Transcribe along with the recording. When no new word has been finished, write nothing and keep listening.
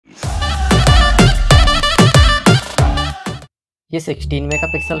ये 16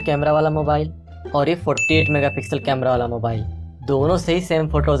 megapixel camera वाला mobile और ये 48 मेगापिक्सल कैमरा वाला मोबाइल, दोनों से ही सेम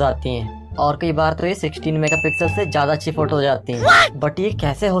फोटोज आती हैं और कई बार तो ये 16 मेगापिक्सल से ज़्यादा अच्छी फोटोज आती हैं। बट ये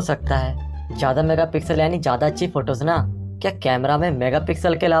कैसे हो सकता है? ज़्यादा मेगापिक्सल यानी ज़्यादा अच्छी फोटोज ना। क्या कैमरा में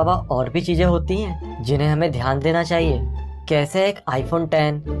मेगापिक्सल के अलावा और भी चीज़ें होती हैं जिन्हें हमें ध्यान देना चाहिए? कैसे एक आईफोन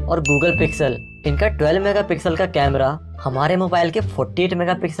 10 और गूगल पिक्सल, इनका 12 मेगापिक्सल का कैमरा हमारे मोबाइल के 48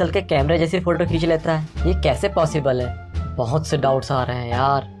 मेगापिक्सल के कैमरे जैसी फोटो खींच लेता है? ये कैसे पॉसिबल है? बहुत से डाउट्स आ रहे हैं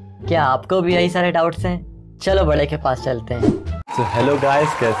यार। क्या आपको भी यही सारे डाउट्स हैं? चलो बड़े के पास चलते हैं। तो हेलो गाइस,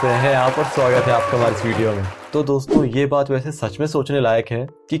 कैसे हैं आप और स्वागत है आपका हमारे इस वीडियो में। तो दोस्तों, ये बात वैसे सच में सोचने लायक है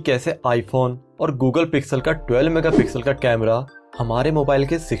कि कैसे आईफोन और गूगल पिक्सल का 12 मेगापिक्सल का कैमरा हमारे मोबाइल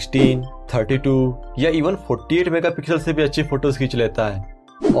के 16, 32 या इवन 48 मेगापिक्सल से भी अच्छी फोटोज खींच लेता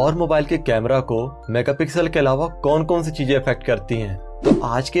है। और मोबाइल के कैमरा को मेगापिक्सल के अलावा कौन कौन सी चीजें अफेक्ट करती हैं। तो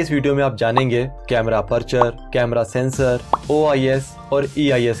आज के इस वीडियो में आप जानेंगे camera aperture, camera sensor, OIS और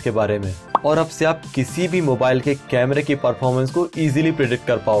EIS के बारे में। और अब से आप किसी भी मोबाइल के कैमरे की परफॉर्मेंस को इजीली प्रेडिक्ट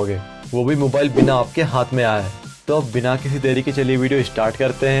कर पाओगे, वो भी मोबाइल बिना आपके हाथ में आए। तो अब बिना किसी देरी के चलिए वीडियो स्टार्ट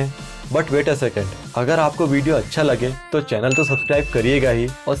करते हैं। बट वेट अ सेकेंड, अगर आपको वीडियो अच्छा लगे तो चैनल तो सब्सक्राइब करिएगा ही,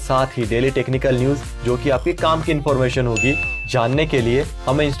 और साथ ही डेली टेक्निकल न्यूज जो कि आपके काम की इन्फॉर्मेशन होगी जानने के लिए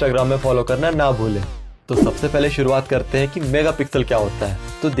हमें इंस्टाग्राम में फॉलो करना ना भूलें। तो सबसे पहले शुरुआत करते हैं कि मेगापिक्सल क्या होता है।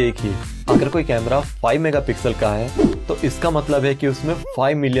 तो देखिए, अगर कोई कैमरा 5 मेगापिक्सल का है तो इसका मतलब है कि उसमें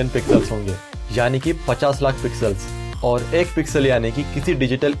 5 मिलियन पिक्सल्स होंगे, यानी कि 50 लाख पिक्सल्स। और एक पिक्सल यानी कि किसी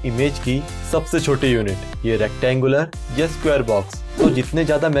डिजिटल इमेज की सबसे छोटी यूनिट, ये रेक्टेंगुलर या स्क्वायर बॉक्स। तो जितने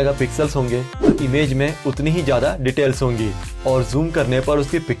ज्यादा मेगापिक्सल्स होंगे तो इमेज में उतनी ही ज्यादा डिटेल्स होंगी, और जूम करने पर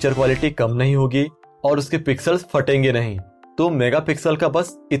उसकी पिक्चर क्वालिटी कम नहीं होगी और उसके पिक्सल्स फटेंगे नहीं। तो मेगापिक्सल का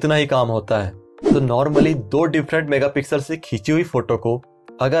बस इतना ही काम होता है। तो नॉर्मली 2 डिफरेंट मेगापिक्सल से खींची हुई फोटो को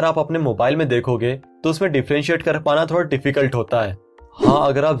अगर आप अपने मोबाइल में देखोगे तो उसमें डिफरेंशिएट कर पाना थोड़ा डिफिकल्ट होता है। हाँ,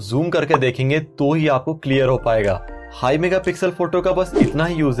 अगर आप जूम करके देखेंगे तो ही आपको क्लियर हो पाएगा। हाई मेगापिक्सल फोटो का बस इतना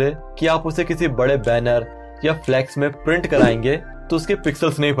ही यूज है कि आप उसे किसी बड़े बैनर या फ्लैक्स में प्रिंट कराएंगे तो उसके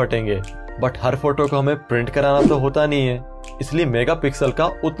पिक्सल्स नहीं फटेंगे। बट हर फोटो को हमें प्रिंट कराना तो होता नहीं है, इसलिए मेगापिक्सल का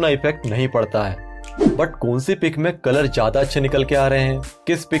उतना इफेक्ट नहीं पड़ता है। बट कौन सी पिक में कलर ज्यादा अच्छे निकल के आ रहे हैं,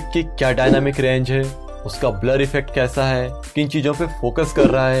 किस पिक की क्या डायनामिक रेंज है, उसका ब्लर इफेक्ट कैसा है, किन चीजों पे फोकस कर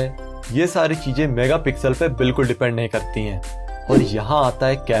रहा है, ये सारी चीजें मेगापिक्सल पे बिल्कुल डिपेंड नहीं करती हैं। और यहाँ आता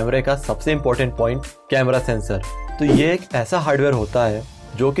है कैमरे का सबसे इम्पोर्टेंट पॉइंट, कैमरा सेंसर। तो ये एक ऐसा हार्डवेयर होता है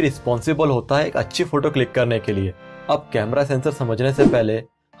जो कि रिस्पॉन्सिबल होता है एक अच्छी फोटो क्लिक करने के लिए। अब कैमरा सेंसर समझने से पहले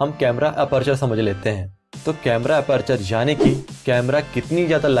हम कैमरा अपर्चर समझ लेते हैं। तो कैमरा अपर्चर यानी कि कैमरा कितनी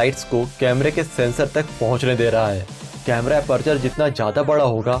ज्यादा लाइट्स को कैमरे के सेंसर तक पहुंचने दे रहा है। कैमरा अपर्चर जितना ज्यादा बड़ा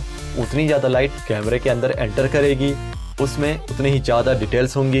होगा उतनी ज्यादा लाइट कैमरे के अंदर एंटर करेगी, उसमें उतनी ही ज्यादा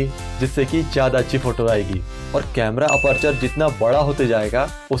डिटेल्स होंगी, जिससे कि ज्यादा अच्छी फोटो आएगी। और कैमरा अपर्चर जितना बड़ा होते जाएगा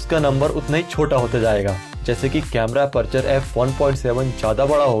उसका नंबर उतना ही छोटा होते जाएगा। जैसे कि कैमरा अपर्चर f1.7 ज्यादा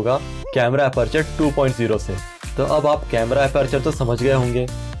बड़ा होगा कैमरा अपर्चर 2.0 से। तो अब आप कैमरा अपर्चर तो समझ गए होंगे।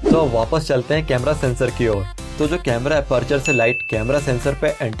 तो अब वापस चलते हैं कैमरा सेंसर की ओर। तो जो कैमरा अपर्चर से लाइट कैमरा सेंसर पे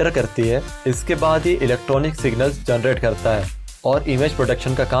एंटर करती है, इसके बाद ये इलेक्ट्रॉनिक सिग्नल्स जनरेट करता है और इमेज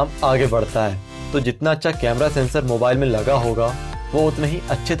प्रोडक्शन का काम आगे बढ़ता है। तो जितना अच्छा कैमरा सेंसर मोबाइल में लगा होगा वो उतना ही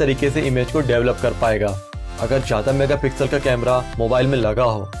अच्छे तरीके से इमेज को डेवलप कर पाएगा। अगर ज्यादा मेगापिक्सल का कैमरा मोबाइल में लगा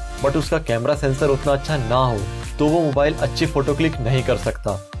हो बट उसका कैमरा सेंसर उतना अच्छा ना हो तो वो मोबाइल अच्छी फोटो क्लिक नहीं कर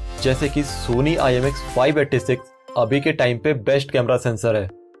सकता। जैसे कि सोनी IMX586 अभी के टाइम पे बेस्ट कैमरा सेंसर है,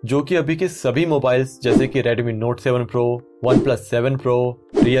 जो कि अभी के सभी मोबाइल्स जैसे कि Redmi Note 7 Pro, OnePlus 7 Pro,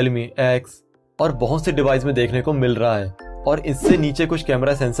 Realme X और बहुत से डिवाइस में देखने को मिल रहा है। और इससे नीचे कुछ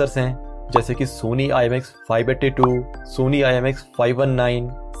कैमरा सेंसर्स हैं जैसे कि Soni IMX582, Soni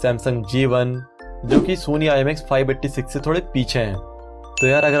IMX519, Samsung G1, जो कि सोनी IMX586 से थोड़े पीछे हैं। तो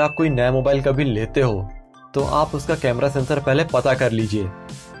यार, अगर आप कोई नया मोबाइल कभी लेते हो तो आप उसका कैमरा सेंसर पहले पता कर लीजिए।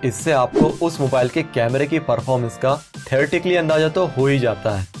 इससे आपको उस मोबाइल के कैमरे की परफॉर्मेंस का थ्योरेटिकली अंदाजा तो हो ही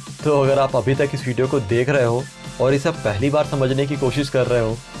जाता है। तो अगर आप अभी तक इस वीडियो को देख रहे हो और इसे पहली बार समझने की कोशिश कर रहे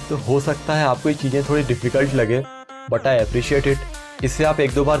हो तो हो सकता है आपको ये चीज़ें थोड़ी डिफिकल्ट लगे, बट आई अप्रिशिएट इट। इसे आप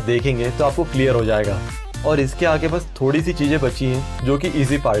 1-2 बार देखेंगे तो आपको क्लियर हो जाएगा। और इसके आगे बस थोड़ी सी चीज़ें बची हैं जो कि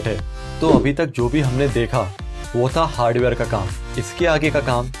ईजी पार्ट है। तो अभी तक जो भी हमने देखा वो था हार्डवेयर का काम। इसके आगे का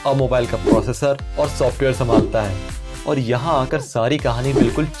काम अब मोबाइल का प्रोसेसर और सॉफ्टवेयर संभालता है। और यहाँ आकर सारी कहानी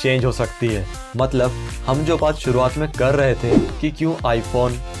बिल्कुल चेंज हो सकती है। मतलब हम जो बात शुरुआत में कर रहे थे कि क्यों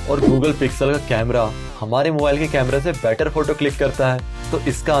आईफोन और गूगल पिक्सल का कैमरा हमारे मोबाइल के कैमरे से बेटर फोटो क्लिक करता है, तो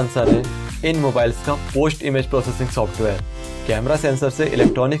इसका आंसर है इन मोबाइल्स का post image processing software. Camera sensor से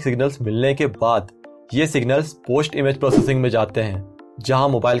इलेक्ट्रॉनिक सिग्नल्स मिलने के बाद ये सिग्नल्स पोस्ट इमेज प्रोसेसिंग में जाते हैं, जहां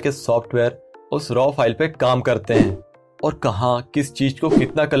मोबाइल के सॉफ्टवेयर उस रॉ फाइल पे काम करते हैं। और कहाँ किस चीज को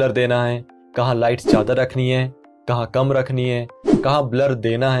कितना कलर देना है, कहाँ लाइट्स ज्यादा रखनी है, कहाँ कम रखनी है, कहाँ ब्लर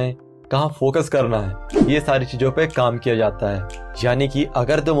देना है, कहाँ फोकस करना है, ये सारी चीजों पे काम किया जाता है। यानी कि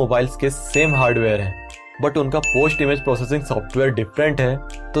अगर दो मोबाइल्स के सेम हार्डवेयर हैं बट उनका post image processing software different है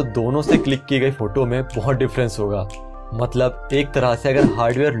तो दोनों से क्लिक की गई फोटो में बहुत डिफरेंस होगा। मतलब एक तरह से अगर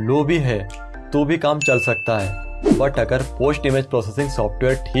हार्डवेयर लो भी है तो भी काम चल सकता है, बट अगर पोस्ट इमेज प्रोसेसिंग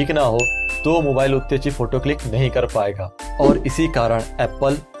सॉफ्टवेयर ठीक ना हो तो मोबाइल उतनी अच्छी फोटो क्लिक नहीं कर पाएगा। और इसी कारण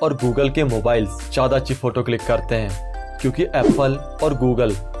एप्पल और गूगल के मोबाइल्स ज़्यादा अच्छी फोटो क्लिक करते हैं, क्योंकि एप्पल और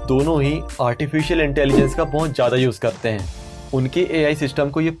गूगल दोनों ही आर्टिफिशियल इंटेलिजेंस का बहुत ज़्यादा यूज़ करते हैं। उनके एआई सिस्टम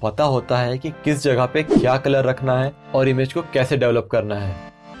को ये पता होता है कि किस जगह पे क्या कलर रखना है और इमेज को कैसे डेवलप करना है।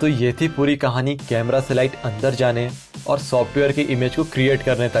 तो ये थी पूरी कहानी कैमरा से लाइट अंदर जाने और सॉफ्टवेयर की इमेज को क्रिएट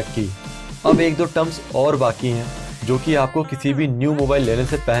करने तक की। अब एक दो टर्म्स और बाकी हैं जो कि आपको किसी भी न्यू मोबाइल लेने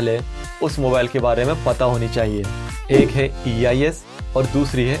से पहले उस मोबाइल के बारे में पता होनी चाहिए। एक है EIS और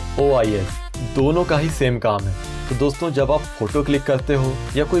दूसरी है OIS। दोनों का ही सेम काम है। तो दोस्तों, जब आप फोटो क्लिक करते हो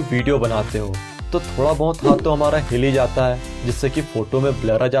या कोई वीडियो बनाते हो तो थोड़ा बहुत हाथ तो हमारा हिल ही जाता है, जिससे कि फोटो में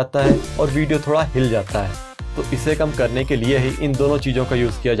ब्लर आ जाता है और वीडियो थोड़ा हिल जाता है। तो इसे कम करने के लिए ही इन दोनों चीज़ों का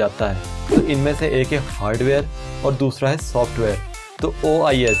यूज़ किया जाता है। तो इनमें से एक है हार्डवेयर और दूसरा है सॉफ्टवेयर। तो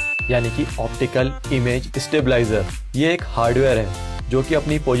OIS यानी कि ऑप्टिकल इमेज स्टेबलाइजर, ये एक हार्डवेयर है जो कि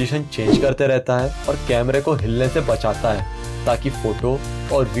अपनी पोजीशन चेंज करते रहता है और कैमरे को हिलने से बचाता है ताकि फोटो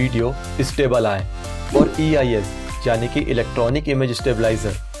और वीडियो स्टेबल आए। और EIS यानी कि इलेक्ट्रॉनिक इमेज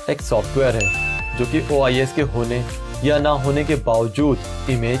स्टेबलाइजर एक सॉफ्टवेयर है जो कि OIS के होने या ना होने के बावजूद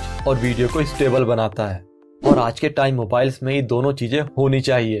इमेज और वीडियो को स्टेबल बनाता है। और आज के टाइम मोबाइल्स में ये दोनों चीजें होनी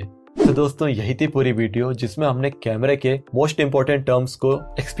चाहिए। तो दोस्तों, यही थी पूरी वीडियो जिसमें हमने कैमरे के मोस्ट इंपोर्टेंट टर्म्स को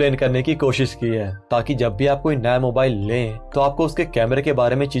एक्सप्लेन करने की कोशिश की है, ताकि जब भी आप कोई नया मोबाइल लें तो आपको उसके कैमरे के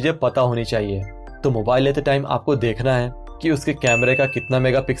बारे में चीजें पता होनी चाहिए। तो मोबाइल लेते टाइम आपको देखना है कि उसके कैमरे का कितना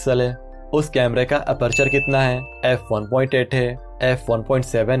मेगापिक्सल है, उस कैमरे का अपर्चर कितना है, f1.8 है,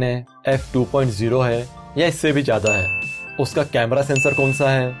 f1.7 है, f2.0 है या इससे भी ज़्यादा है, उसका कैमरा सेंसर कौन सा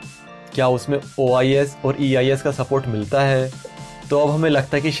है, क्या उसमें OIS और EIS का सपोर्ट मिलता है। तो अब हमें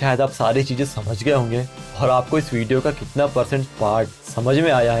लगता है कि शायद आप सारी चीज़ें समझ गए होंगे और आपको इस वीडियो का कितना % पार्ट समझ में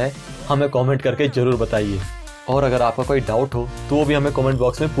आया है हमें कमेंट करके ज़रूर बताइए। और अगर आपका कोई डाउट हो तो वो भी हमें कमेंट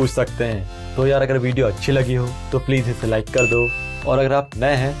बॉक्स में पूछ सकते हैं। तो यार, अगर वीडियो अच्छी लगी हो तो प्लीज़ इसे लाइक कर दो, और अगर आप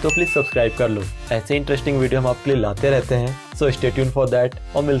नए हैं तो प्लीज़ सब्सक्राइब कर लो। ऐसे इंटरेस्टिंग वीडियो हम आपके लिए लाते रहते हैं। So stay tuned for that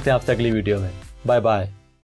और मिलते हैं आपसे अगली वीडियो में। Bye bye.